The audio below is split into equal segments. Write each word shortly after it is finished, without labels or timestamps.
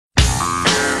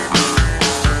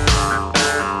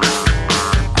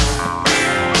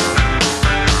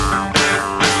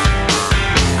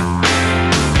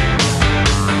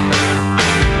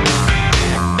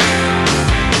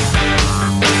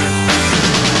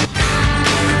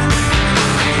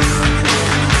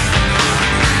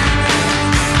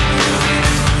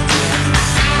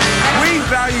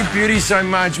beauty so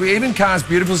much, we even cast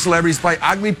beautiful celebrities play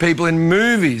ugly people in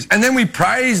movies. And then we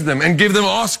praise them and give them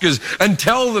Oscars and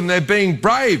tell them they're being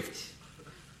brave.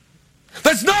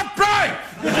 That's not brave!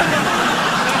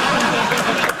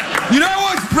 You know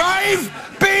what's brave?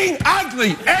 Being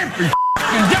ugly every day.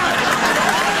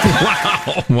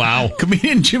 Wow.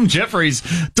 Comedian Jim Jeffries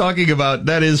talking about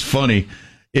that is funny.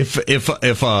 If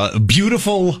a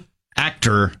beautiful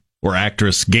actor or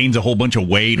actress gains a whole bunch of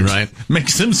weight, right,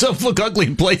 makes himself look ugly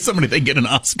and plays somebody, they get an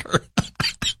Oscar.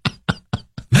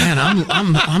 Man,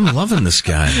 I'm loving this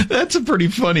guy. That's a pretty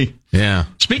funny. Yeah.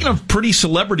 Speaking of pretty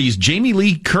celebrities, Jamie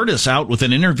Lee Curtis out with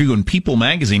an interview in People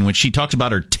magazine when she talks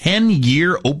about her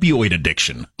 10-year opioid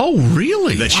addiction. Oh,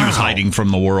 really? That she was hiding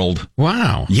from the world.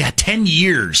 Wow. Yeah, 10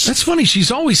 years. That's funny. She's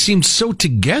always seemed so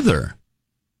together.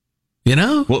 You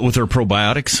know? What with her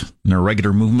probiotics and her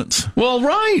regular movements? Well,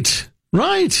 right.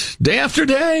 Day after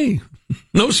day.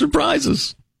 No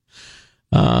surprises.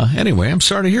 Anyway, I'm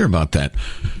sorry to hear about that.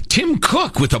 Tim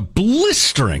Cook with a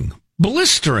blistering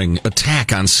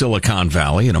attack on Silicon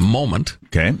Valley in a moment.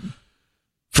 Okay.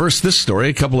 First, this story,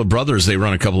 a couple of brothers, they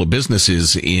run a couple of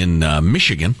businesses in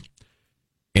Michigan,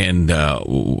 and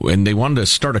they wanted to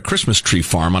start a Christmas tree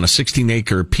farm on a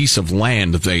 16-acre piece of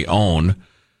land they own.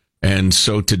 And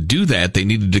so to do that, they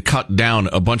needed to cut down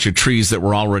a bunch of trees that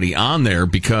were already on there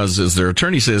because, as their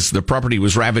attorney says, the property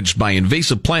was ravaged by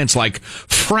invasive plants like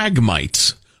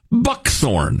phragmites,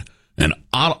 buckthorn, and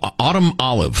autumn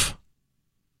olive.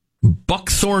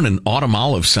 Buckthorn and autumn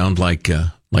olive sound like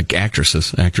actors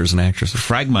and actresses.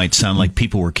 Phragmites sound like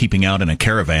people were keeping out in a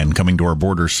caravan coming to our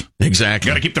borders. Exactly.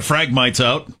 Got to keep the phragmites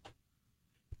out.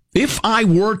 If I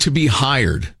were to be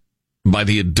hired by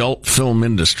the adult film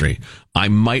industry, I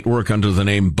might work under the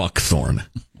name Buckthorn.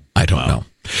 I don't know.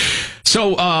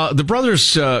 So the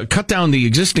brothers cut down the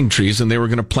existing trees, and they were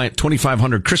going to plant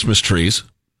 2,500 Christmas trees,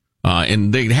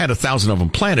 and they had 1,000 of them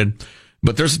planted.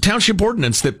 But there's a township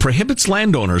ordinance that prohibits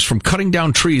landowners from cutting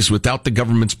down trees without the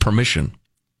government's permission.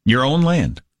 Your own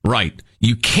land. Right.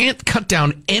 You can't cut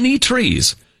down any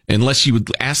trees unless you would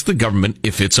ask the government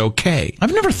if it's okay.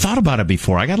 I've never thought about it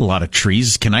before. I got a lot of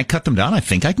trees. Can I cut them down? I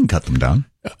think I can cut them down.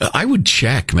 I would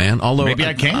check, man. Although maybe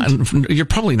I can't. You're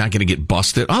probably not going to get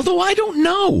busted. Although I don't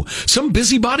know. Some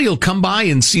busybody will come by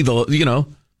and see the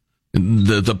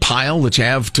pile that you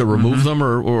have to remove them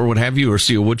or what have you, or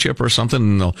see a wood chip or something,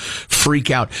 and they'll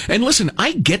freak out. And listen,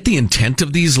 I get the intent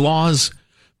of these laws,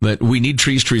 that we need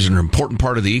trees. Trees are an important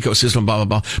part of the ecosystem, blah,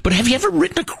 blah, blah. But have you ever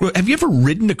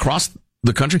ridden across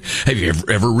the country? Have you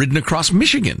ever ridden across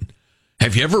Michigan?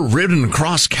 Have you ever ridden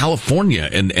across California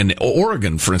and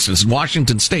Oregon, for instance,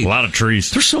 Washington State? A lot of trees.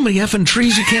 There's so many effing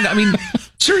trees you can't,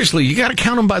 seriously, you got to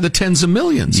count them by the tens of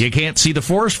millions. You can't see the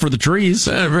forest for the trees.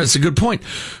 That's a good point.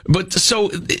 But so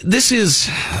this is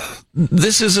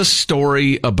a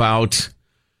story about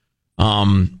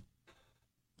government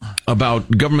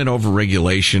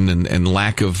overregulation and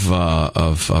lack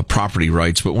of property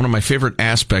rights. But one of my favorite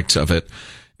aspects of it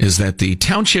is that the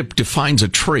township defines a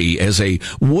tree as a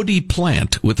woody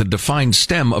plant with a defined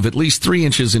stem of at least 3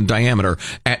 inches in diameter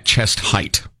at chest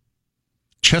height.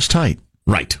 Chest height.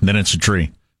 Right. Then it's a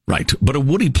tree. Right. But a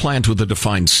woody plant with a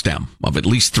defined stem of at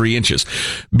least 3 inches.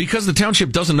 Because the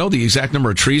township doesn't know the exact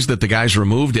number of trees that the guys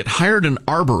removed, it hired an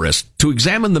arborist to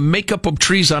examine the makeup of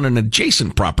trees on an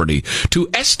adjacent property to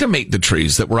estimate the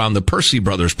trees that were on the Percy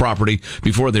brothers' property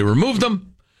before they removed them.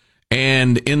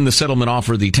 And in the settlement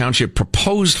offer, the township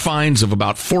proposed fines of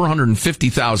about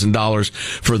 $450,000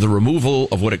 for the removal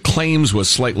of what it claims was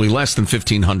slightly less than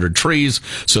 1,500 trees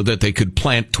so that they could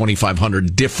plant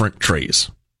 2,500 different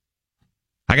trees.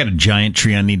 I got a giant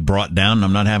tree I need brought down, and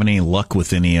I'm not having any luck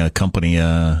with any company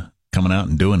coming out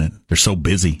and doing it. They're so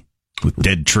busy with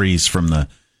dead trees that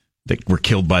were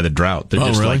killed by the drought. They're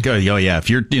just really? like, oh, yeah, if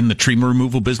you're in the tree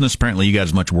removal business, apparently you got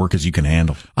as much work as you can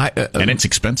handle. And it's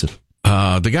expensive.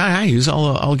 The guy I use,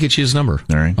 I'll get you his number.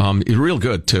 All right. Real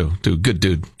good too. Good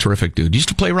dude. Terrific dude. Used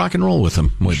to play rock and roll with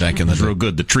him way back in the day. Real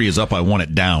good. The tree is up. I want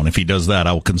it down. If he does that,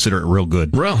 I will consider it real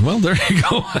good. Well, there you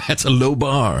go. That's a low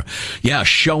bar. Yeah,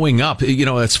 showing up.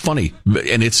 It's funny.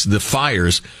 And it's the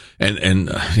fires. And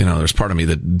there's part of me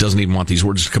that doesn't even want these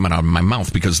words to come out of my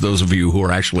mouth, because those of you who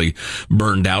are actually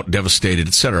burned out, devastated,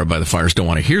 etc. by the fires don't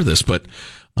want to hear this. But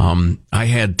I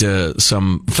had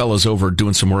some fellows over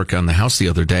doing some work on the house the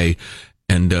other day,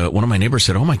 and one of my neighbors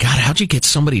said, "Oh my God, how'd you get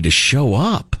somebody to show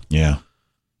up?" Yeah.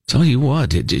 Tell you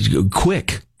what,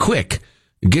 quick.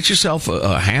 Get yourself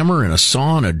a hammer and a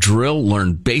saw and a drill,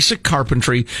 learn basic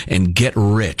carpentry, and get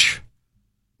rich.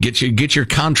 Get your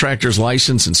contractor's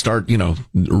license and start,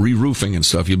 re-roofing and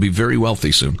stuff. You'll be very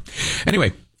wealthy soon.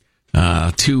 Anyway,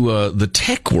 to the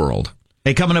tech world.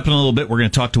 Hey, coming up in a little bit, we're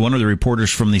going to talk to one of the reporters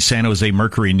from the San Jose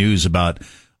Mercury News about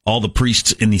all the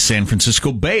priests in the San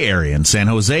Francisco Bay Area and San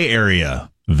Jose area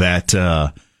that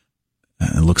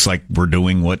it looks like we're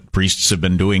doing what priests have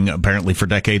been doing apparently for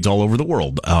decades all over the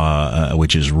world,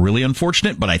 which is really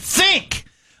unfortunate. But I think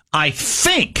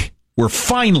we're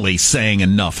finally saying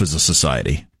enough as a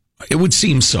society. It would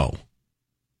seem so.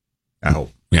 I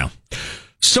hope. Yeah.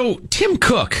 So Tim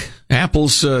Cook,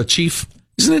 Apple's chief,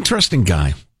 is an interesting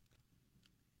guy.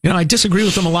 You know, I disagree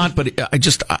with him a lot, but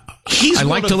I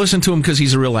like to listen to him because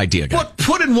he's a real idea guy.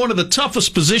 Put in one of the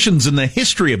toughest positions in the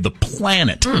history of the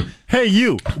planet. Hey,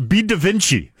 you, be Da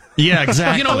Vinci. Yeah,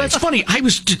 exactly. You know, that's funny.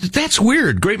 That's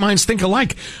weird. Great minds think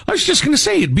alike. I was just going to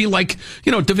say, it'd be like,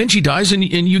 you know, Da Vinci dies and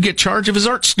you get charge of his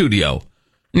art studio.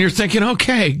 And you're thinking,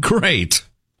 okay, great.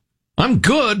 I'm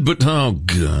good, but oh,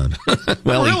 good.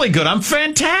 Well, really good. I'm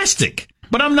fantastic.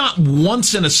 But I'm not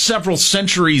once in a several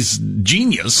centuries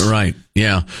genius. Right.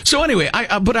 Yeah. So anyway,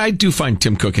 but I do find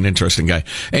Tim Cook an interesting guy.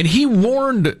 And he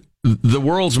warned the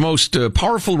world's most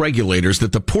powerful regulators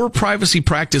that the poor privacy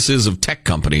practices of tech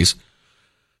companies,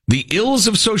 the ills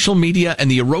of social media,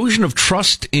 and the erosion of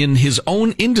trust in his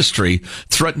own industry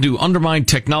threaten to undermine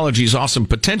technology's awesome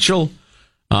potential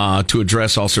to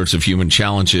address all sorts of human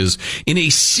challenges. In a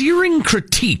searing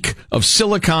critique of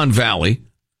Silicon Valley,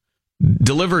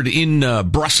 delivered in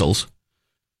Brussels,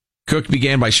 Cook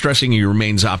began by stressing he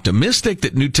remains optimistic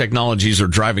that new technologies are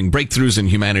driving breakthroughs in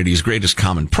humanity's greatest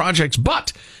common projects,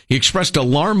 but he expressed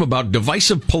alarm about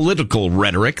divisive political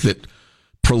rhetoric that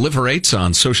proliferates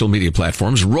on social media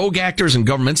platforms, rogue actors and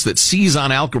governments that seize on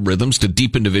algorithms to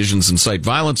deepen divisions, incite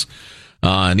violence,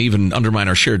 and even undermine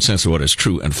our shared sense of what is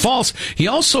true and false. He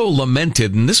also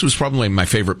lamented, and this was probably my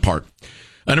favorite part,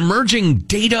 an emerging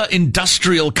data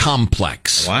industrial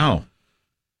complex. Wow.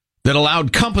 That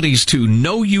allowed companies to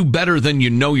know you better than you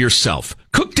know yourself.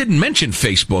 Cook didn't mention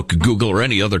Facebook, Google, or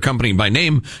any other company by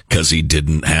name because he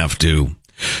didn't have to.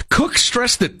 Cook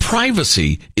stressed that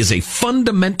privacy is a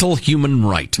fundamental human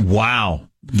right. Wow.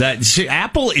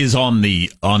 Apple is on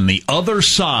the other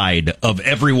side of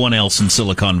everyone else in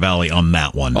Silicon Valley on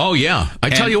that one. Oh, yeah.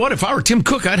 Tell you what, if I were Tim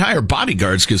Cook, I'd hire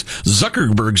bodyguards because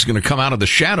Zuckerberg's going to come out of the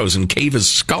shadows and cave his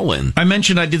skull in. I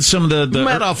mentioned I did some of the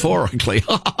metaphorically.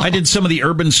 I did some of the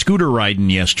urban scooter riding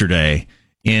yesterday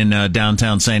in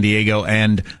downtown San Diego,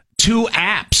 and 2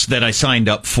 apps that I signed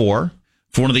up for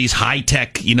one of these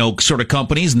high-tech, sort of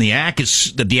companies, and the app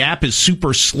is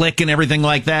super slick and everything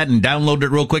like that, and downloaded it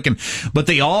real quick. But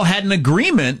they all had an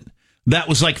agreement that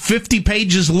was like 50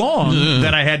 pages long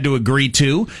that I had to agree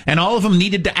to, and all of them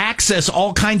needed to access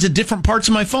all kinds of different parts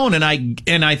of my phone. And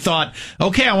I thought,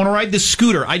 okay, I want to ride this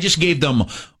scooter. I just gave them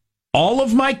all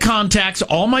of my contacts,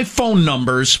 all my phone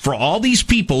numbers for all these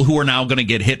people who are now going to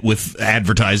get hit with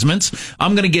advertisements.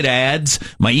 I'm going to get ads,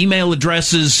 my email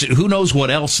addresses, who knows what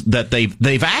else that they've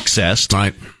accessed.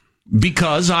 Right.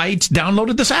 Because I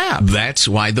downloaded this app. That's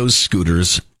why those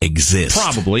scooters exist.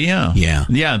 Probably, yeah. Yeah.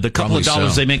 Yeah, the couple of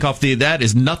dollars they make off that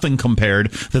is nothing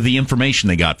compared to the information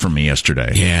they got from me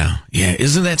yesterday. Yeah. Yeah.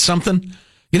 Isn't that something?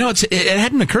 It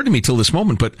hadn't occurred to me till this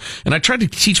moment, and I tried to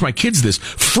teach my kids this.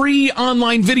 Free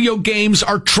online video games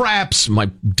are traps.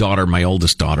 My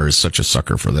oldest daughter, is such a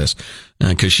sucker for this,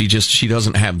 because she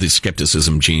doesn't have the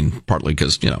skepticism gene, partly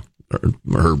because,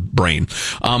 her brain.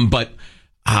 But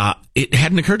it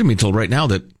hadn't occurred to me till right now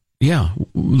that, yeah,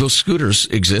 those scooters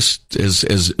exist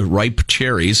as ripe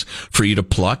cherries for you to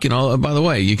pluck. By the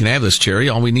way, you can have this cherry.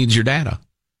 All we need is your data.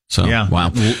 So, yeah,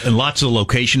 wow. And lots of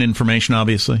location information,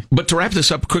 obviously. But to wrap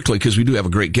this up quickly, because we do have a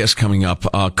great guest coming up,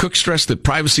 Cook stressed that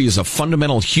privacy is a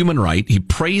fundamental human right. He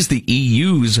praised the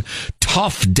EU's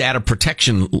tough data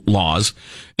protection laws,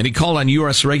 and he called on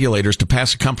U.S. regulators to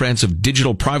pass a comprehensive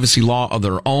digital privacy law of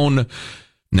their own.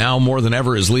 Now more than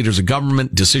ever, as leaders of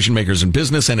government, decision makers in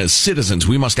business, and as citizens,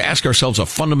 we must ask ourselves a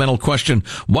fundamental question: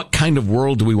 what kind of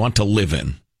world do we want to live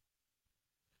in?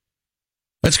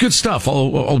 That's good stuff.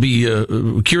 I'll be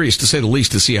curious, to say the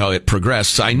least, to see how it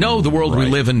progresses. I know the world we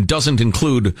live in doesn't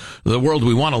include, the world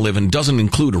we want to live in doesn't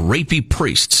include rapey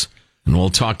priests. And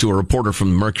we'll talk to a reporter from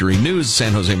the Mercury News,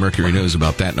 San Jose Mercury News,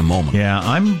 about that in a moment. Yeah,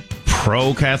 I'm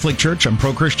pro-Catholic Church. I'm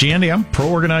pro-Christianity. I'm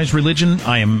pro-organized religion.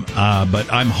 I am,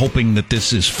 but I'm hoping that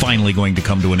this is finally going to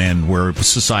come to an end where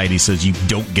society says you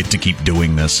don't get to keep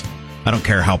doing this. I don't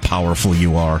care how powerful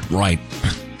you are. Right.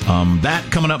 That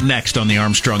coming up next on the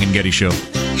Armstrong and Getty Show.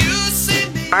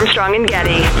 Armstrong and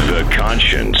Getty. The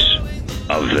conscience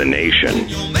of the nation.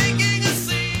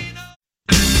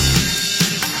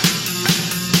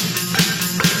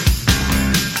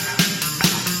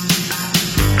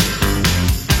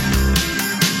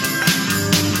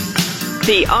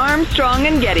 The Armstrong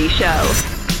and Getty Show.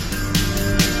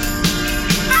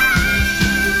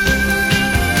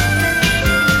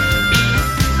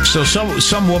 So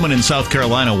some woman in South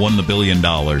Carolina won the $1 billion,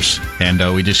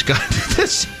 and we just got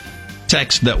this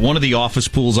text that one of the office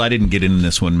pools, I didn't get in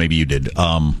this one, maybe you did,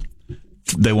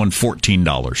 they won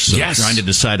 $14. So yes. Trying to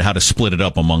decide how to split it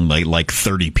up among like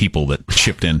 30 people that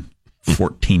chipped in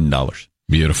 $14.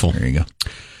 Beautiful. There you go.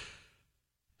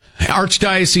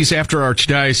 Archdiocese after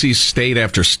archdiocese, state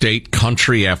after state,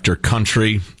 country after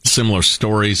country, similar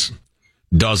stories.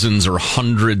 Dozens or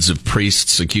hundreds of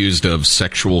priests accused of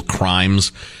sexual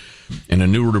crimes. And a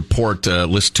new report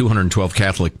lists 212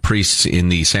 Catholic priests in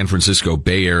the San Francisco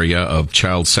Bay Area of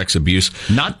child sex abuse.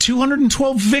 Not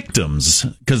 212 victims,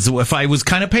 because if I was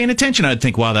kind of paying attention, I'd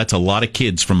think, wow, that's a lot of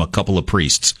kids from a couple of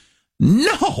priests.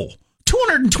 No!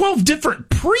 212 different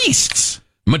priests!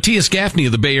 Matthias Gaffney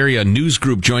of the Bay Area News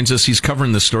Group joins us. He's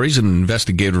covering the stories, an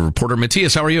investigative reporter.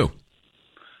 Matthias, how are you?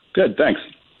 Good, thanks.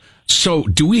 So,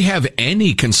 do we have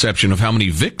any conception of how many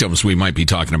victims we might be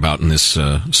talking about in this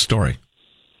story?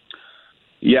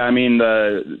 Yeah, I mean,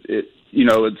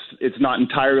 it's not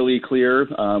entirely clear.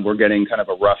 We're getting kind of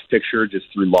a rough picture just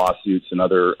through lawsuits and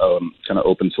other kind of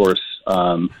open source.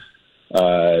 But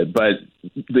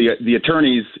the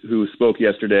attorneys who spoke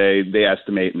yesterday, they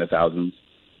estimate in the thousands.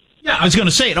 Yeah, I was going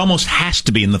to say it almost has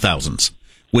to be in the thousands,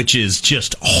 which is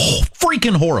just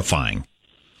freaking horrifying.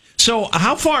 So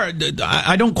how far,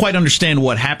 I don't quite understand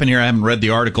what happened here. I haven't read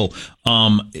the article.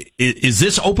 Is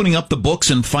this opening up the books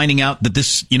and finding out that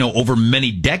this, over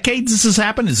many decades this has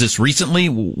happened? Is this recently?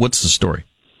 What's the story?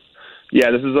 Yeah,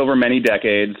 this is over many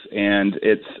decades, and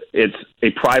it's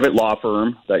a private law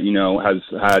firm that,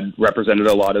 has had represented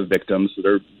a lot of victims.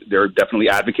 So they're definitely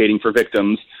advocating for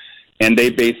victims, and they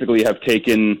basically have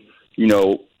taken,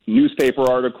 newspaper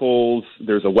articles.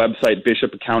 There's a website,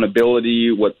 Bishop Accountability,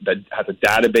 that has a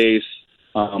database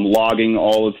logging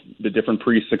all of the different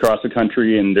priests across the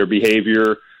country and their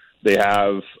behavior. They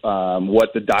have what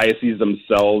the dioceses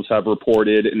themselves have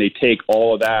reported, and they take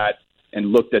all of that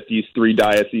and looked at these 3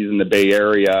 dioceses in the Bay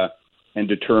Area and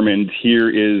determined here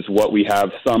is what we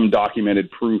have some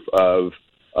documented proof of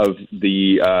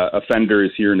the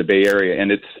offenders here in the Bay Area.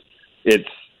 And it's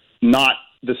not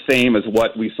the same as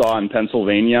what we saw in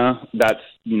Pennsylvania. That's,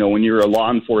 when you're a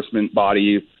law enforcement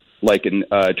body like an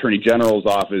attorney general's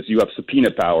office, you have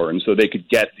subpoena power. And so they could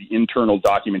get the internal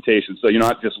documentation. So you're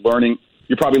not just learning,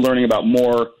 you're probably learning about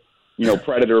more,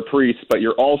 predator priests, but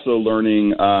you're also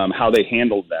learning how they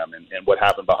handled them and what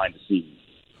happened behind the scenes.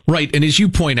 Right, and as you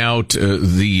point out,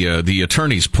 the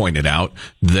attorneys pointed out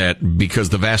that because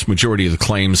the vast majority of the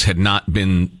claims had not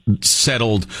been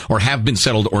settled or have been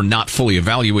settled or not fully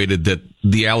evaluated, that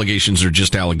the allegations are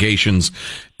just allegations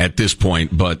at this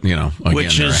point. But, again,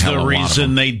 which is the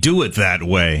reason they do it that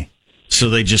way. So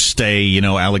they just stay,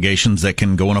 allegations that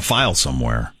can go in a file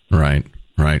somewhere. Right.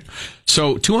 Right.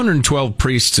 So 212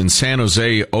 priests in San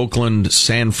Jose, Oakland,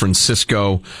 San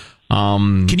Francisco.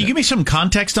 Can you give me some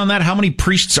context on that? How many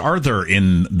priests are there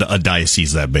in a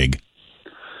diocese that big?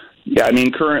 Yeah, I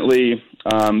mean, currently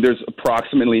there's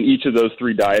approximately in each of those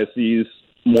 3 dioceses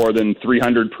more than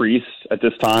 300 priests at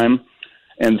this time.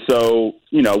 And so,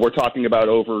 we're talking about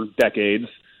over decades.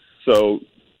 So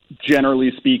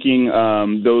generally speaking,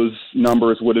 those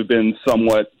numbers would have been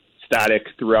somewhat static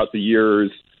throughout the years.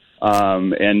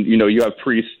 And, you have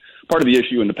priests. Part of the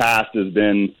issue in the past has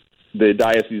been the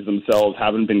dioceses themselves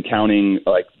haven't been counting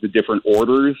like the different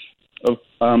orders of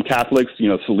Catholics,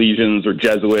 Salesians or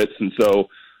Jesuits. And so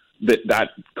that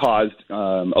caused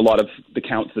a lot of the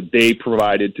counts that they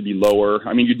provided to be lower.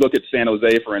 I mean, you'd look at San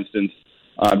Jose, for instance,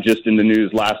 just in the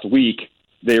news last week,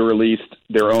 they released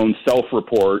their own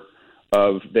self-report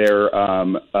of their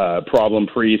problem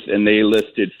priests, and they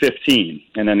listed 15.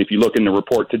 And then if you look in the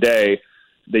report today,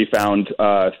 they found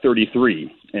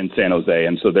 33 in San Jose,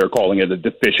 and so they're calling it a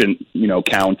deficient,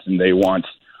 count, and they want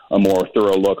a more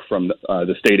thorough look from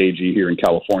the state AG here in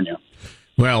California.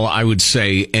 Well, I would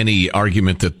say any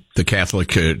argument that the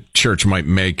Catholic Church might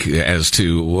make as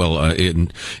to,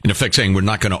 in effect saying we're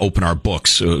not going to open our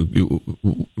books,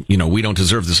 we don't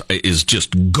deserve this, is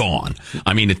just gone.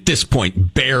 I mean, at this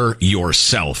point, bear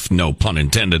yourself, no pun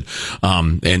intended,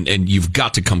 and you've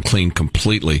got to come clean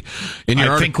completely.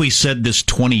 I think we said this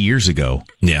 20 years ago.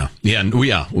 Yeah,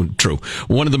 true.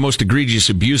 One of the most egregious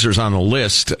abusers on the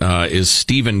list is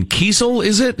Stephen Kiesel,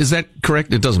 is it? Is that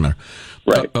correct? It doesn't matter.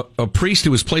 Right. A priest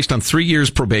who was placed on 3 years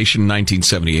probation in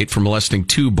 1978 for molesting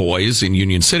 2 boys in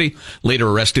Union City, later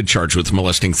arrested, charged with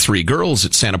molesting 3 girls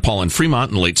at Santa Paula and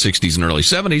Fremont in the late 60s and early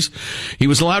 70s. He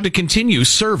was allowed to continue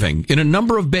serving in a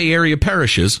number of Bay Area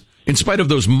parishes in spite of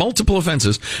those multiple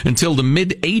offenses until the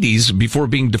mid-'80s before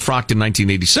being defrocked in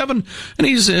 1987. And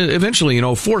he's eventually,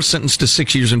 sentenced to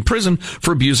 6 years in prison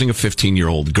for abusing a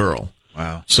 15-year-old girl.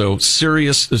 Wow. So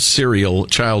serial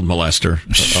child molester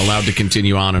allowed to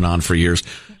continue on and on for years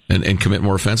and commit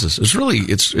more offenses.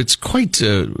 It's quite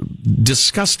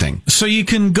disgusting. So you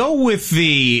can go with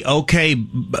in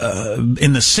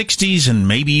the 60s and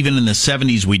maybe even in the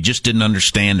 70s, we just didn't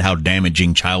understand how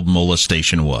damaging child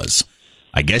molestation was.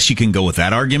 I guess you can go with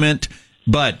that argument,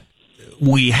 but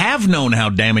we have known how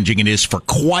damaging it is for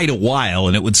quite a while,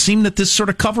 and it would seem that this sort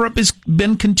of cover-up has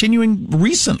been continuing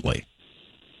recently.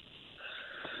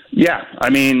 Yeah, I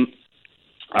mean,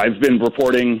 I've been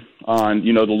reporting on,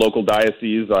 the local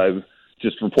diocese. I've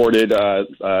just reported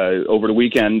over the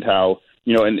weekend how,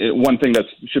 and one thing that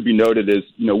should be noted is,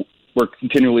 we're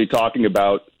continually talking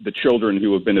about the children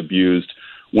who have been abused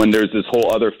when there's this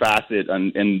whole other facet,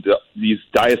 and these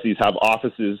dioceses have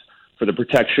offices for the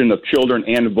protection of children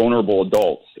and vulnerable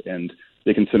adults, and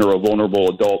they consider a vulnerable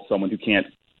adult someone who can't,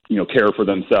 care for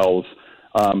themselves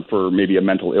for maybe a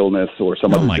mental illness or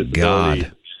some other disability.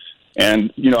 God.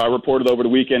 And, I reported over the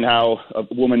weekend how a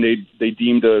woman they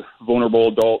deemed a vulnerable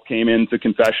adult came into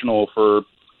confessional for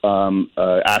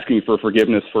asking for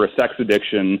forgiveness for a sex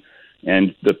addiction,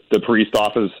 and the priest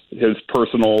offers his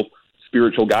personal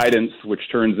spiritual guidance, which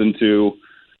turns into,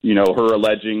 her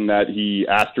alleging that he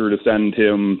asked her to send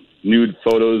him nude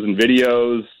photos and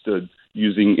videos, to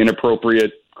using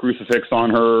inappropriate crucifix on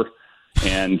her,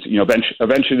 and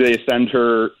eventually they send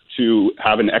her to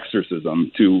have an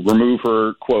exorcism to remove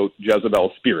her, quote,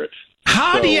 Jezebel spirit.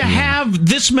 How do you have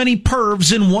this many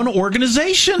pervs in one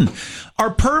organization?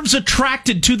 Are pervs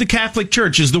attracted to the Catholic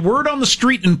Church? Is the word on the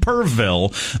street in Pervville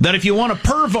that if you want to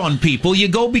perv on people, you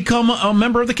go become a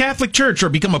member of the Catholic Church or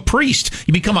become a priest?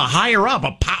 You become a higher up,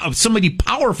 somebody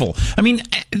powerful. I mean,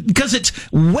 because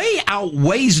it's way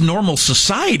outweighs normal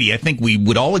society. I think we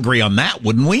would all agree on that,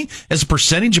 wouldn't we? As a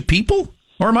percentage of people?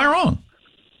 Or am I wrong?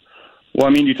 Well, I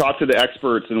mean, you talk to the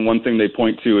experts, and one thing they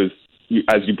point to is,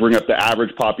 as you bring up the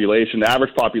average population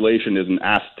isn't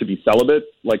asked to be celibate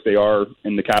like they are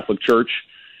in the Catholic Church.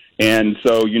 And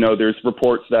so, there's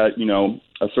reports that,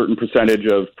 a certain percentage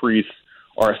of priests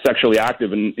are sexually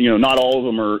active, and, not all of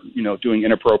them are, doing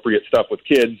inappropriate stuff with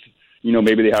kids.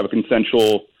 Maybe they have a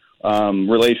consensual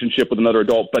relationship with another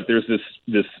adult, but there's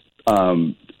this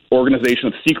organization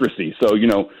of secrecy. So,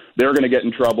 they're going to get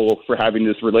in trouble for having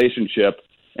this relationship.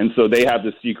 And so they have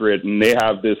this secret, and they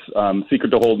have this secret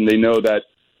to hold, and they know that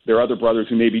there are other brothers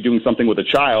who may be doing something with a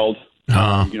child.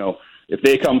 If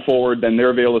they come forward, then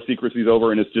their veil of secrecy is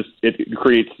over, and it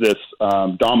creates this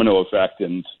domino effect,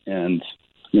 and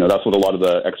that's what a lot of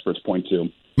the experts point to.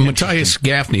 Matthias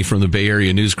Gaffney from the Bay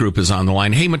Area News Group is on the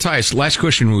line. Hey, Matthias, last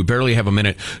question. We barely have a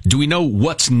minute. Do we know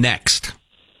what's next?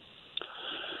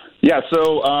 Yeah,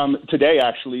 so today,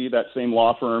 actually, that same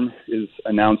law firm is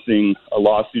announcing a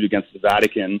lawsuit against the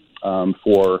Vatican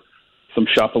for some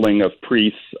shuffling of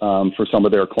priests for some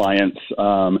of their clients.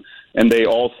 And they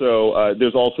also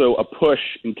there's also a push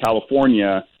in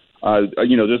California.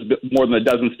 There's more than a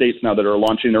dozen states now that are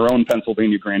launching their own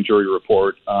Pennsylvania grand jury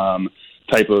report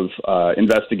type of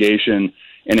investigation.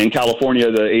 And in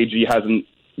California, the AG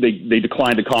they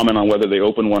declined to comment on whether they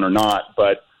open one or not.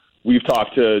 But we've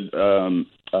talked to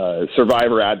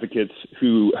survivor advocates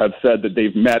who have said that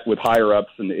they've met with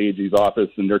higher-ups in the AG's office,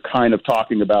 and they're kind of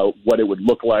talking about what it would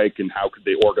look like and how could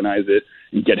they organize it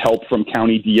and get help from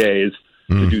county DAs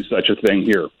to do such a thing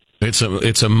here. It's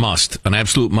a must, an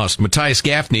absolute must. Matthias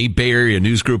Gaffney, Bay Area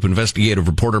News Group investigative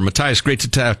reporter. Matthias, great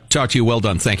to talk to you. Well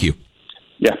done. Thank you.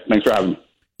 Yeah, thanks for having me.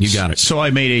 You got it. So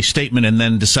I made a statement and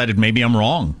then decided maybe I'm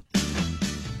wrong.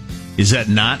 Is that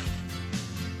not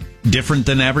different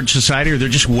than average society, or they're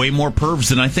just way more pervs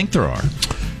than I think there are?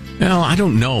 Well, I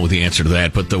don't know the answer to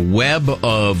that, but the web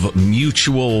of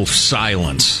mutual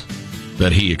silence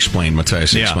that he explained,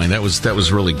 Matthias explained, that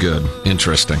was really good.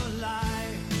 Interesting.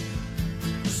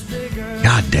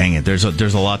 God dang it. There's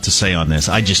a lot to say on this.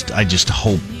 I just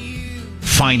hope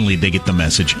finally they get the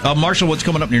message. Marshall, what's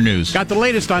coming up in your news? Got the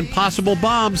latest on possible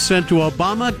bombs sent to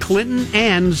Obama, Clinton,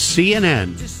 and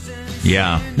CNN.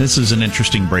 Yeah, this is an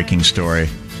interesting breaking story.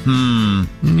 Yeah.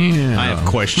 I have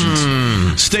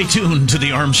questions. Stay tuned to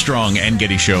the Armstrong and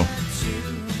Getty Show.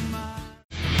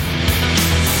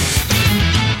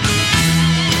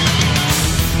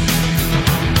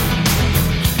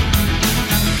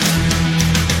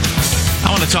 I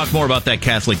want to talk more about that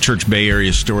Catholic Church Bay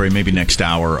Area story maybe next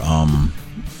hour.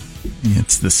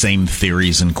 It's the same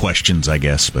theories and questions, I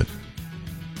guess, but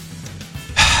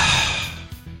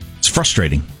it's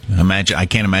frustrating. I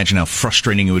can't imagine how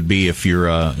frustrating it would be if you're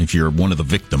one of the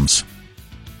victims.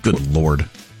 Good Lord.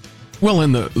 Well,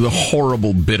 and the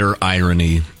horrible, bitter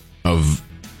irony of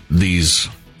these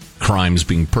crimes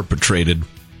being perpetrated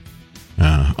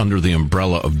under the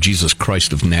umbrella of Jesus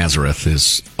Christ of Nazareth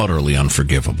is utterly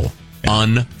unforgivable.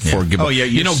 Unforgivable. Oh, yeah,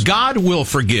 you know, God will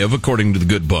forgive, according to the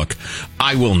good book.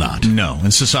 I will not. No,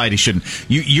 and society shouldn't.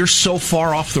 You're so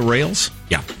far off the rails.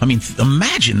 Yeah. I mean,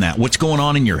 imagine that. What's going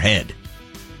on in your head?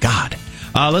 God.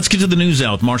 Let's get to the news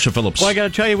now with Marsha Phillips. Well, I got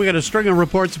to tell you, we got a string of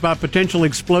reports about potential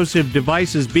explosive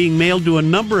devices being mailed to a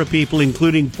number of people,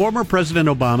 including former President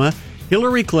Obama,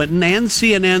 Hillary Clinton, and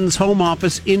CNN's home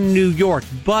office in New York.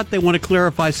 But they want to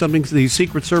clarify something. The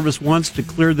Secret Service wants to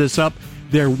clear this up.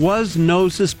 There was no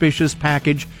suspicious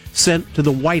package sent to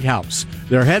the White House.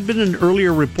 There had been an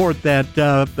earlier report that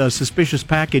a suspicious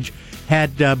package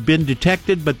had been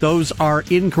detected, but those are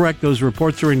incorrect. Those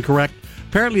reports are incorrect.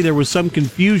 Apparently, there was some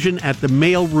confusion at the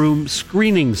mailroom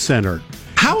screening center.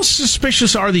 How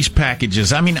suspicious are these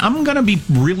packages? I mean, I'm going to be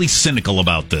really cynical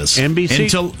about this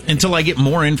until I get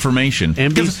more information.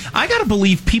 Because I got to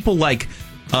believe people like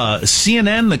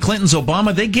CNN, the Clintons,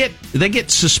 Obama, they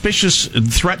get suspicious,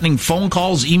 threatening phone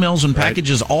calls, emails, and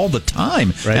packages all the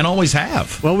time, and always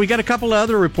have. Well, we got a couple of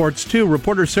other reports, too.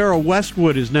 Reporter Sarah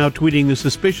Westwood is now tweeting the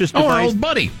suspicious device. Oh, our old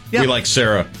buddy. Yep. We like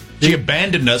Sarah. She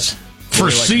abandoned us. For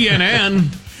CNN.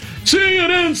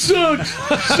 CNN sucks.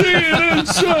 CNN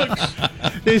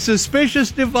sucks. The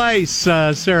suspicious device,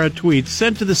 Sarah tweets,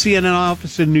 sent to the CNN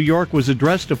office in New York was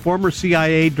addressed to former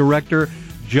CIA Director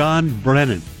John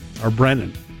Brennan.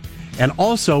 And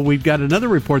also, we've got another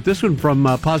report, this one from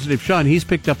Positive Sean. He's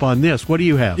picked up on this. What do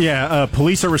you have? Yeah,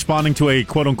 police are responding to a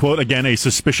quote-unquote, again, a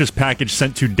suspicious package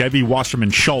sent to Debbie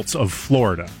Wasserman Schultz of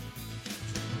Florida.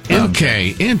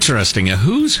 Okay, interesting. A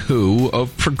who's who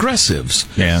of progressives.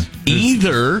 Yeah.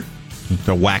 Either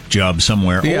a whack job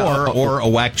somewhere, or a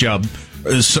whack job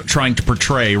trying to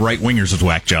portray right-wingers as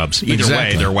whack jobs. Either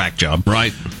way, they're a whack job.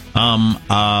 Right.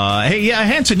 Hey,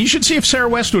 Hanson, you should see if Sarah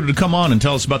Westwood would come on and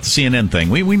tell us about the CNN thing.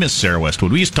 We miss Sarah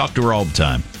Westwood. We used to talk to her all the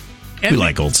time. We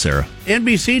like old Sarah.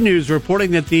 NBC News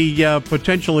reporting that the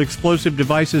potential explosive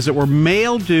devices that were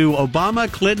mailed to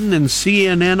Obama, Clinton, and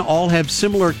CNN all have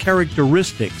similar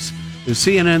characteristics. The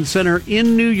CNN Center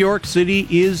in New York City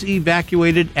is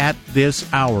evacuated at this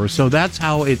hour. So that's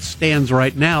how it stands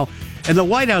right now. And the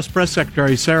White House Press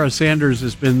Secretary, Sarah Sanders,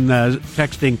 has been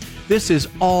texting, this is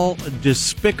all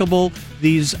despicable.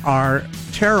 These are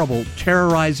terrible,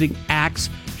 terrorizing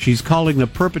acts. She's calling the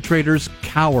perpetrators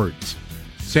cowards.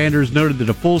 Sanders noted that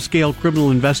a full-scale criminal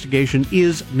investigation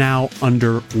is now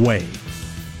underway.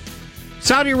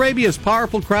 Saudi Arabia's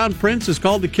powerful crown prince has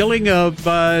called the killing of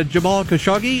Jamal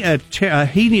Khashoggi a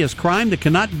heinous crime that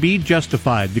cannot be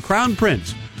justified. The crown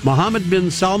prince, Mohammed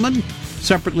bin Salman,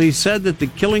 separately said that the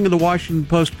killing of the Washington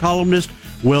Post columnist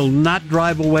will not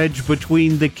drive a wedge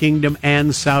between the kingdom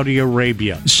and Saudi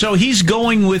Arabia. So he's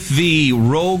going with the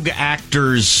rogue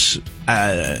actors.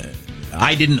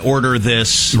 I didn't order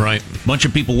this. Right. A bunch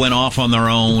of people went off on their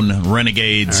own,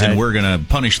 renegades, and we're going to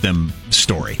punish them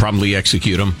story. Probably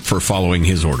execute him for following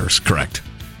his orders. Correct.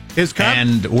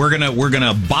 And we're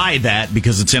gonna buy that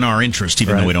because it's in our interest,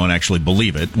 even though we don't actually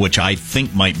believe it, which I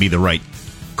think might be the right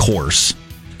course.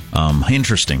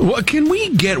 Interesting. Well, can we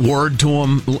get word to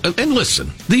him? And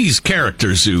listen, these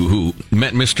characters who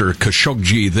met Mr.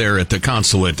 Khashoggi there at the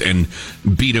consulate and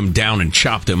beat him down and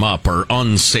chopped him up are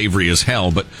unsavory as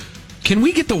hell, but can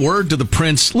we get the word to the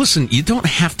prince? Listen, you don't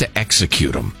have to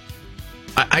execute him.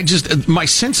 I just, my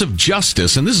sense of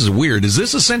justice, and this is weird, is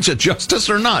this a sense of justice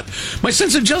or not? My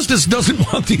sense of justice doesn't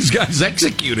want these guys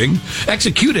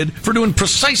executed for doing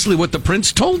precisely what the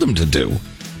prince told them to do.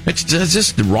 It's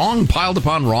just wrong piled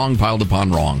upon wrong piled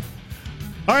upon wrong.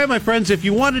 All right, my friends, if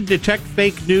you want to detect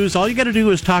fake news, all you got to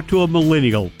do is talk to a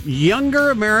millennial.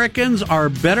 Younger Americans are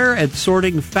better at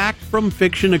sorting fact from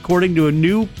fiction, according to a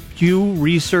new Pew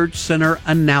Research Center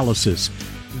analysis.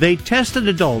 They tested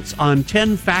adults on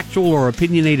 10 factual or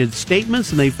opinionated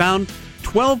statements, and they found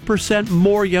 12%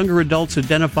 more younger adults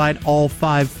identified all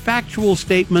 5 factual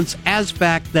statements as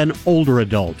fact than older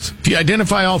adults. If you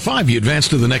identify all 5, you advance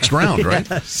to the next round, right?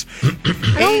 Yes.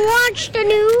 I don't watch the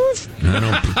news.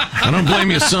 I don't blame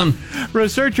you, son.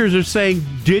 Researchers are saying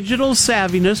digital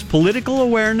savviness, political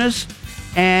awareness,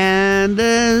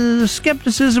 and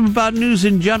skepticism about news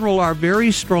in general are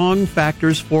very strong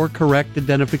factors for correct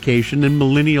identification, and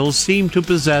millennials seem to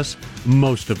possess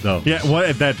most of those. Yeah,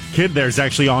 well, that kid there's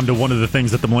actually on to one of the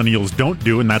things that the millennials don't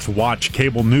do, and that's watch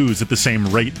cable news at the same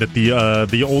rate that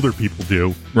the older people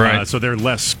do. Right. So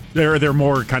they're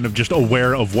more kind of just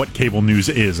aware of what cable news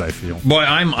is, I feel. Boy,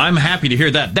 I'm happy to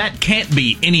hear that. That can't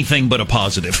be anything but a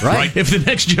positive, right? If the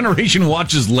next generation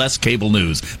watches less cable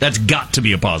news, that's got to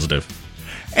be a positive.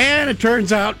 And it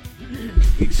turns out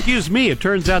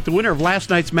the winner of last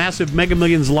night's massive Mega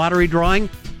Millions lottery drawing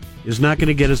is not going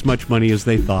to get as much money as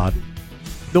they thought.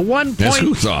 The Yes,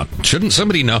 who thought? Shouldn't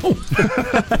somebody know?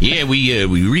 Yeah,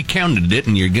 we recounted it,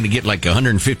 and you're going to get like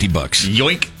 $150.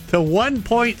 Yoink. The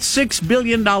 $1.6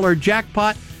 billion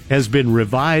jackpot has been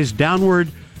revised downward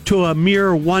to a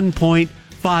mere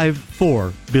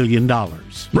 $1.54 billion.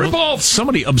 Rip off!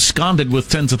 Somebody absconded with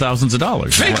tens of thousands of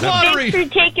dollars. Fake lottery!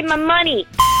 Thanks for taking my money.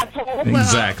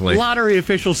 Exactly. Lottery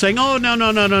officials saying, "Oh no,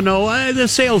 the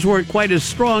sales weren't quite as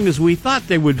strong as we thought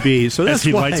they would be." So that's As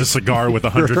he why lights a cigar with a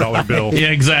 $100 bill. Yeah,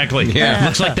 exactly. Yeah.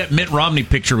 Looks like that Mitt Romney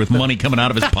picture with money coming out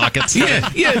of his pockets. Yeah,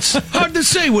 it's hard to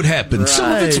say what happened.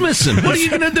 Some of it's missing. What are you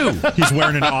going to do? He's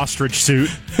wearing an ostrich suit.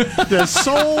 the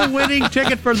sole winning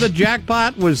ticket for the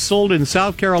jackpot was sold in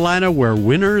South Carolina, where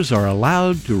winners are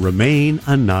allowed to remain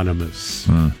anonymous.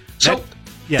 So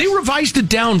yes. they revised it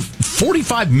down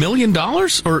 $45 million?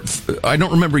 Or I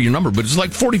don't remember your number, but it's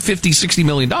like $40, $50, $60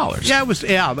 million. Yeah, it was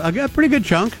a pretty good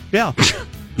chunk. Yeah.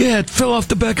 Yeah, it fell off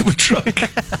the back of a truck.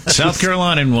 South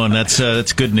Carolina won.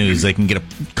 That's good news. They can get a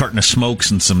carton of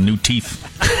smokes and some new teeth.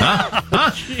 Huh?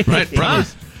 Right,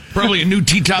 probably a new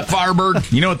T-top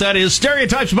Firebird. You know what that is?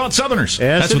 Stereotypes about Southerners.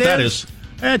 Yes, That's what that is.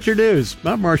 That's your news.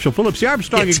 I'm Marshall Phillips, the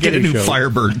Armstrong Let's and get a Getty new Show.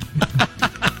 Firebird.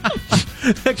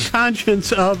 The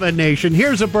conscience of a nation.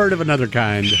 Here's a bird of another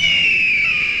kind.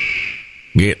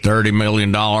 Get $30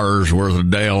 million worth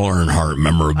of Dale Earnhardt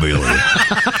memorabilia.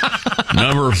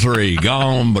 Number 3,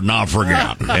 gone but not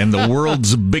forgotten. And the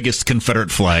world's biggest Confederate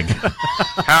flag.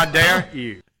 How dare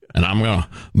you? And I'm going to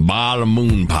buy the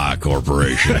Moon Pie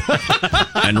Corporation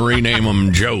and rename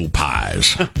them Joe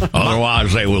Pies.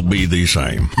 Otherwise, they will be the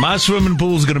same. My swimming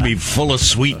pool's going to be full of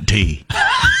sweet tea.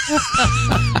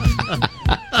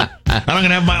 And I'm going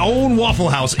to have my own Waffle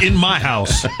House in my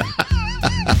house.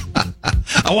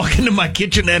 I walk into my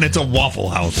kitchen and it's a Waffle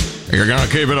House. You're going to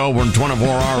keep it open 24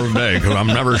 hours a day because I'm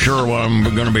never sure when I'm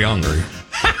going to be hungry.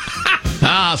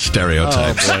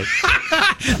 Stereotypes. Oh,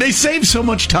 They save so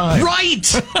much time. Right!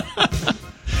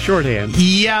 Shorthand.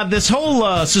 Yeah, this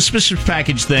whole suspicious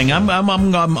package thing, I'm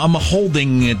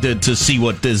holding it to see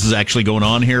what is actually going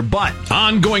on here, but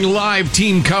Ongoing live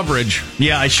team coverage.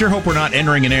 yeah, I sure hope we're not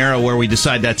entering an era where we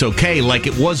decide that's okay, like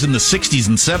it was in the 60s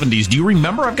and 70s. Do you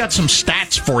remember? I've got some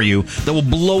stats for you that will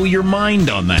blow your mind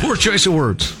on that. Poor choice of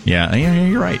words. Yeah,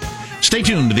 you're right. Stay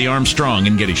tuned to the Armstrong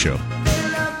and Getty Show.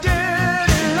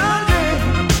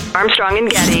 Armstrong and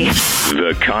Getty.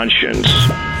 The conscience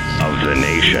of the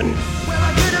nation.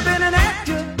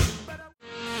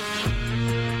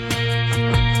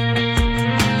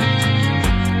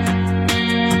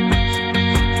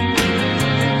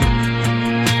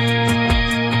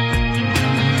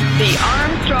 The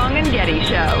Armstrong and Getty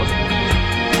Show.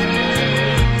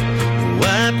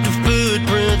 Wiped the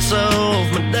footprints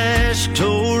off my dash,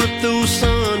 tore up those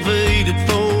sun-faded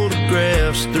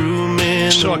photographs, threw them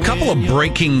in. So a couple of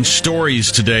breaking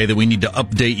stories today that we need to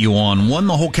update you on. One,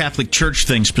 the whole Catholic Church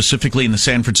thing, specifically in the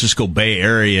San Francisco Bay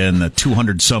Area, and the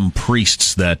 200-some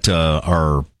priests that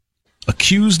are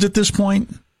accused at this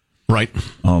point. Right.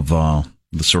 Of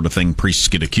the sort of thing priests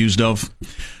get accused of.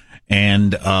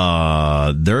 And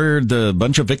the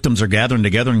bunch of victims are gathering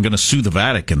together and going to sue the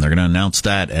Vatican. They're going to announce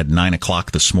that at 9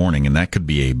 o'clock this morning, and that could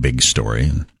be a big story.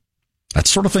 And that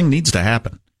sort of thing needs to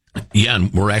happen. Yeah,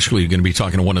 and we're actually going to be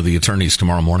talking to one of the attorneys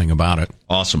tomorrow morning about it.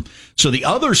 Awesome. So the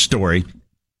other story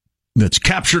that's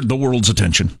captured the world's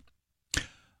attention,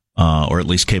 or at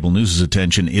least cable news'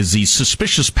 attention, is these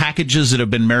suspicious packages that have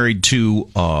been married to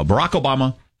Barack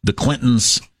Obama, the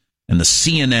Clintons, and the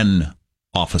CNN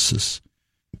offices.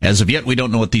 As of yet, we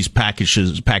don't know what these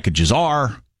packages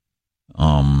are.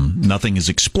 Nothing has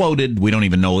exploded. We don't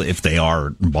even know if they are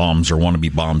bombs or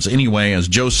wannabe bombs. Anyway, as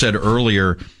Joe said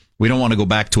earlier, we don't want to go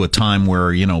back to a time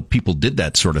where, people did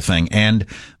that sort of thing. And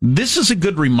this is a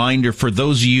good reminder for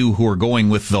those of you who are going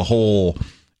with the whole,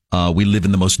 we live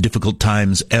in the most difficult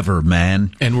times ever,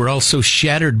 man. And we're all so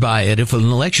shattered by it. If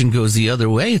an election goes the other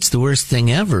way, it's the worst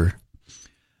thing ever.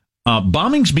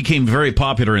 Bombings became very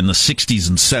popular in the 60s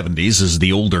and 70s, as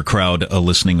the older crowd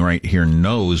listening right here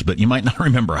knows, but you might not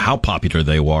remember how popular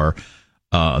they were.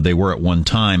 They were at one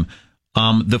time.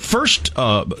 The first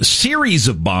series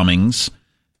of bombings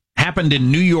happened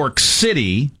in New York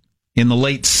City in the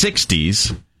late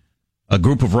 60s. A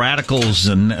group of radicals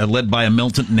led by a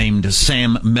militant named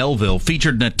Sam Melville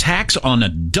featured attacks on a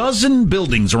dozen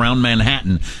buildings around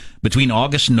Manhattan between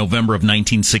August and November of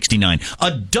 1969. A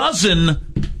dozen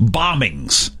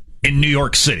bombings in New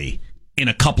York City in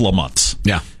a couple of months.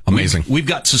 Yeah, amazing. We've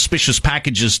got suspicious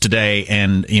packages today,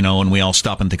 and we all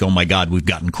stop and think, oh my God, we've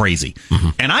gotten crazy. Mm-hmm.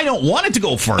 And I don't want it to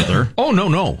go further. Oh,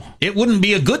 no. It wouldn't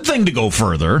be a good thing to go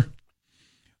further.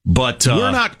 But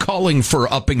we're not calling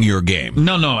for upping your game.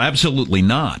 No, absolutely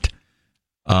not.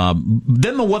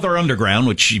 Then the Weather Underground,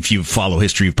 which if you follow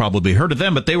history, you've probably heard of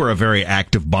them, but they were a very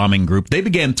active bombing group. They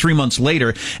began 3 months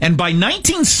later, and by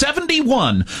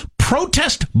 1971,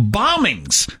 protest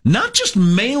bombings, not just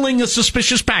mailing a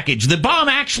suspicious package, the bomb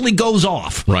actually goes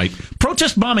off. Right.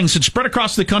 Protest bombings had spread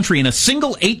across the country in a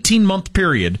single 18-month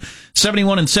period.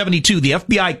 71 and 72, the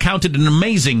FBI counted an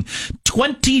amazing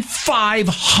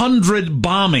 2,500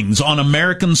 bombings on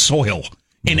American soil.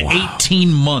 In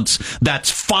 18 months.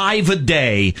 That's 5 a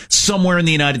day somewhere in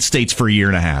the United States for a year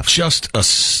and a half. Just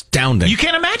astounding. You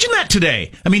can't imagine that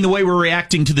today. I mean, the way we're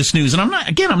reacting to this news. And I'm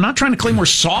not trying to claim we're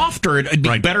soft or it'd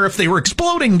be better if they were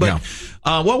exploding, but,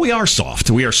 well, we are soft.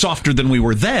 We are softer than we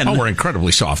were then. Oh, we're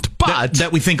incredibly soft. But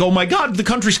that we think, oh my God, the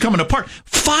country's coming apart.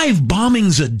 5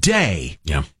 bombings a day.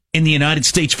 Yeah. In the United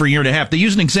States for a year and a half. They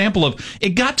use an example of,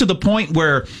 it got to the point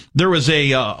where there was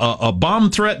a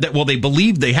bomb threat that, they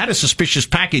believed they had a suspicious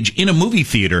package in a movie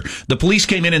theater. The police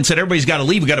came in and said, everybody's got to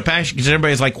leave. We got a package. And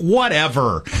everybody's like,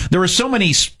 whatever. There were so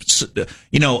many,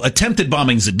 attempted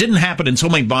bombings that didn't happen and so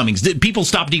many bombings. People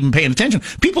stopped even paying attention.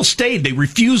 People stayed. They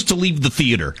refused to leave the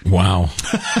theater. Wow.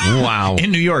 Wow.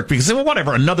 In New York because they said, well,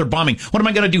 whatever, another bombing. What am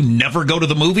I going to do? Never go to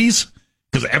the movies?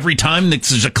 Because every time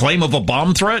there's a claim of a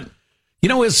bomb threat?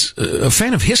 As a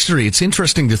fan of history, it's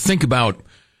interesting to think about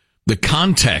the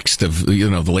context of,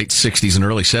 the late 60s and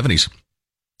early 70s.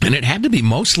 And it had to be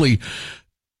mostly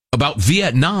about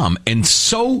Vietnam, and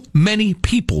so many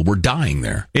people were dying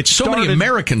there. Many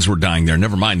Americans were dying there,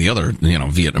 never mind the other,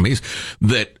 Vietnamese,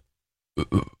 that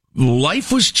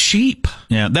life was cheap.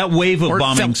 Yeah, that wave of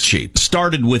bombing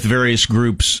started with various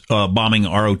groups bombing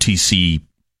ROTC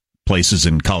places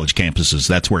and college campuses.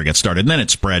 That's where it got started. And then it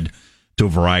spread to a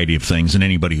variety of things, and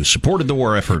anybody who supported the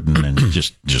war effort, and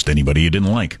just anybody you didn't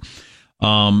like.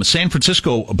 San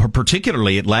Francisco,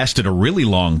 particularly, it lasted a really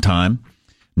long time.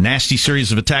 Nasty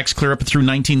series of attacks clear up through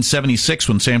 1976,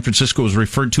 when San Francisco was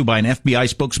referred to by an FBI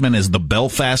spokesman as the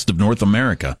Belfast of North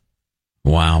America.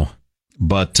 Wow.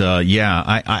 But,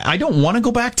 I don't want to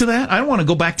go back to that. I don't want to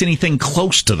go back to anything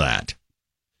close to that.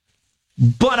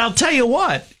 But I'll tell you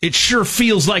what, it sure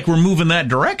feels like we're moving that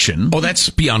direction. Oh, that's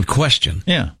beyond question.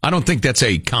 Yeah. I don't think that's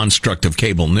a construct of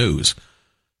cable news.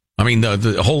 I mean,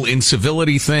 the whole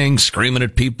incivility thing, screaming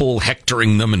at people,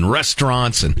 hectoring them in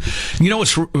restaurants. And,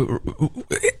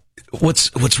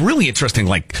 what's really interesting,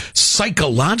 like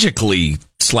psychologically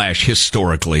 /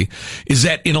 historically, is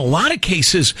that in a lot of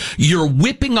cases, you're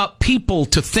whipping up people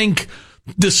to think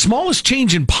the smallest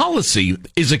change in policy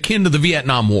is akin to the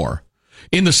Vietnam War.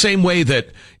 In the same way that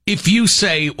if you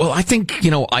say, well, I think,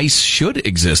 ICE should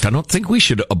exist. I don't think we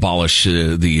should abolish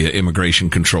the immigration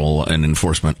control and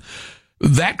enforcement.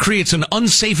 That creates an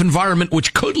unsafe environment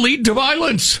which could lead to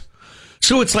violence.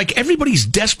 So it's like everybody's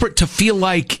desperate to feel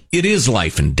like it is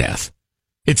life and death.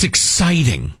 It's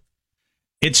exciting.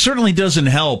 It certainly doesn't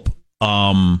help.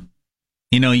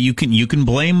 You can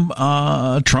blame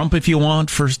Trump if you want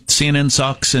for CNN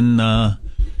sucks and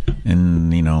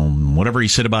whatever he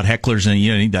said about hecklers,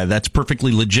 and that's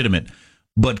perfectly legitimate.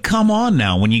 But come on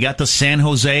now, when you got the San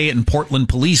Jose and Portland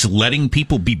police letting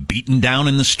people be beaten down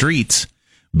in the streets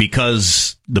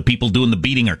because the people doing the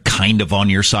beating are kind of on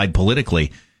your side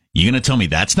politically, you going to tell me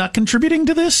that's not contributing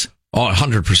to this? Oh,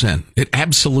 100%. It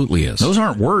absolutely is. Those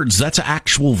aren't words. That's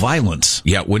actual violence.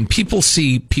 Yeah, when people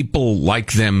see people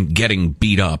like them getting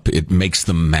beat up, it makes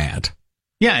them mad.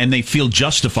 Yeah, and they feel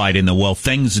justified in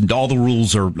things and all the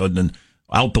rules are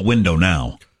out the window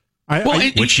now.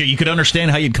 Which you could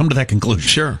understand how you'd come to that conclusion.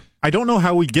 Sure. I don't know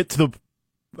how we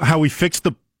how we fix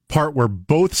the part where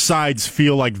both sides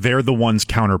feel like they're the ones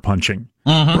counterpunching.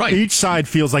 Mm-hmm. Right. Each side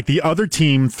feels like the other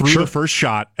team threw the first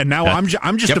shot, and now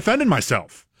I'm just defending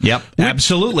myself. Yep,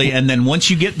 absolutely. And then once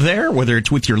you get there, whether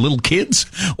it's with your little kids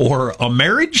or a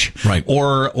marriage, right,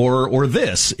 or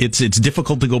this, it's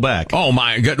difficult to go back. Oh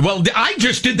my God! Well, I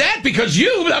just did that because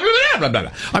you. Blah, blah, blah, blah,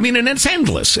 blah. I mean, and it's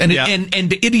endless and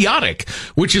idiotic,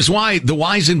 which is why the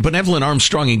wise and benevolent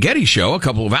Armstrong and Getty show a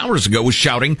couple of hours ago was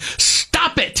shouting,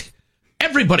 "Stop it!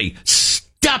 Everybody,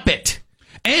 stop it!"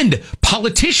 And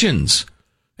politicians,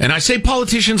 and I say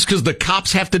politicians because the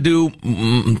cops have to do.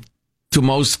 To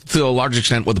a large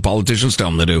extent, what the politicians tell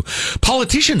them to do.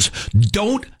 Politicians,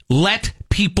 don't let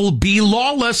people be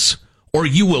lawless, or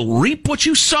you will reap what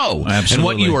you sow. Absolutely. And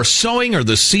what you are sowing are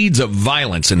the seeds of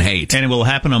violence and hate. And it will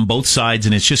happen on both sides,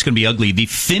 and it's just going to be ugly. The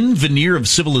thin veneer of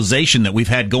civilization that we've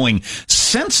had going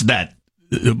since that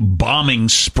bombing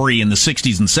spree in the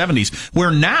 60s and 70s,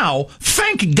 where now,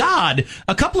 thank God,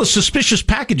 a couple of suspicious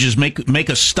packages make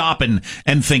us stop and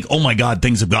think, oh my God,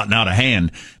 things have gotten out of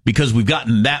hand, because we've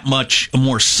gotten that much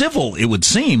more civil, it would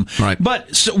seem. Right.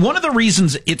 But so one of the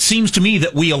reasons it seems to me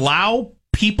that we allow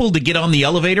people to get on the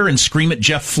elevator and scream at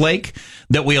Jeff Flake,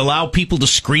 that we allow people to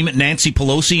scream at Nancy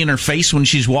Pelosi in her face when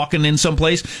she's walking in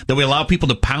someplace, that we allow people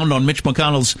to pound on Mitch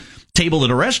McConnell's table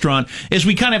at a restaurant, is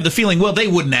we kind of have the feeling, well, they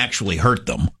wouldn't actually hurt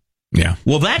them. Yeah.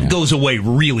 Well, that goes away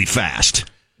really fast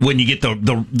when you get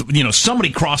the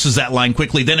somebody crosses that line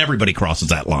quickly, then everybody crosses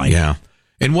that line. Yeah.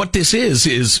 And what this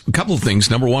is a couple of things.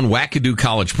 Number one, wackadoo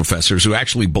college professors who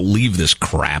actually believe this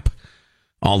crap.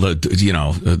 All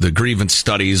the grievance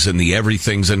studies and the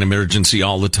everything's an emergency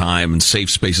all the time and safe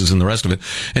spaces and the rest of it.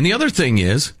 And the other thing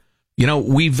is, and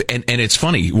it's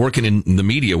funny, working in the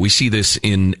media, we see this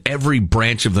in every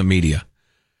branch of the media.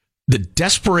 The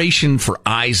desperation for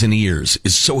eyes and ears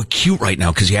is so acute right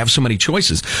now because you have so many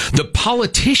choices. The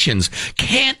politicians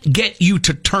can't get you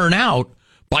to turn out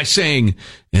by saying,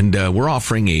 and we're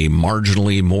offering a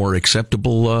marginally more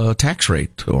acceptable tax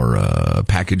rate or a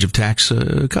package of tax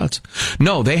cuts.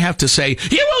 No, they have to say,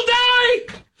 you will die!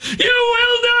 You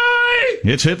will die!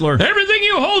 It's Hitler. Everything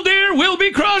you hold dear will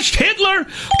be crushed. Hitler!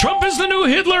 Trump is the new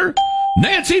Hitler.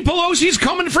 Nancy Pelosi's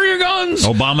coming for your guns.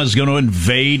 Obama's going to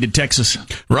invade Texas.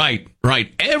 Right.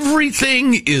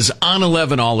 Everything is on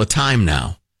 11 all the time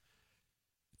now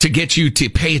to get you to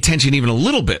pay attention even a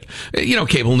little bit.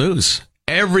 Cable news.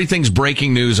 Everything's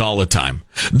breaking news all the time.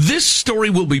 This story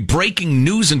will be breaking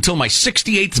news until my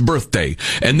 68th birthday,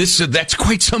 and that's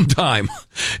quite some time.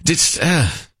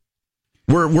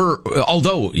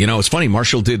 Although it's funny.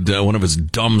 Marshall did one of his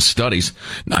dumb studies.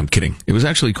 No, I'm kidding. It was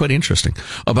actually quite interesting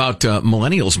about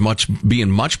millennials being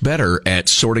much better at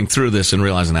sorting through this and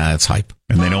realizing that's hype.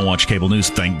 And they don't watch cable news.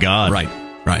 Thank God.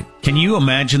 Right. Can you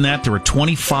imagine that? There were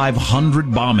 2,500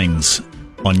 bombings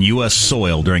on U.S.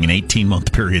 soil during an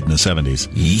 18-month period in the 70s.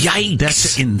 Yikes.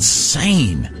 That's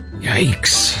insane.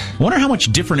 Yikes. I wonder how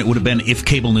much different it would have been if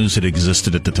cable news had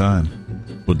existed at the time.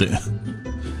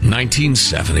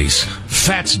 1970s.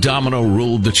 Fats Domino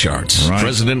ruled the charts. Right.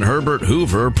 President Herbert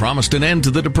Hoover promised an end to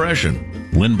the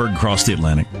Depression. Lindbergh crossed the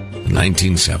Atlantic.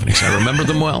 1970s. I remember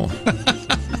them well.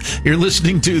 You're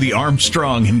listening to the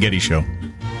Armstrong and Getty Show.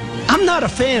 I'm not a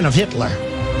fan of Hitler.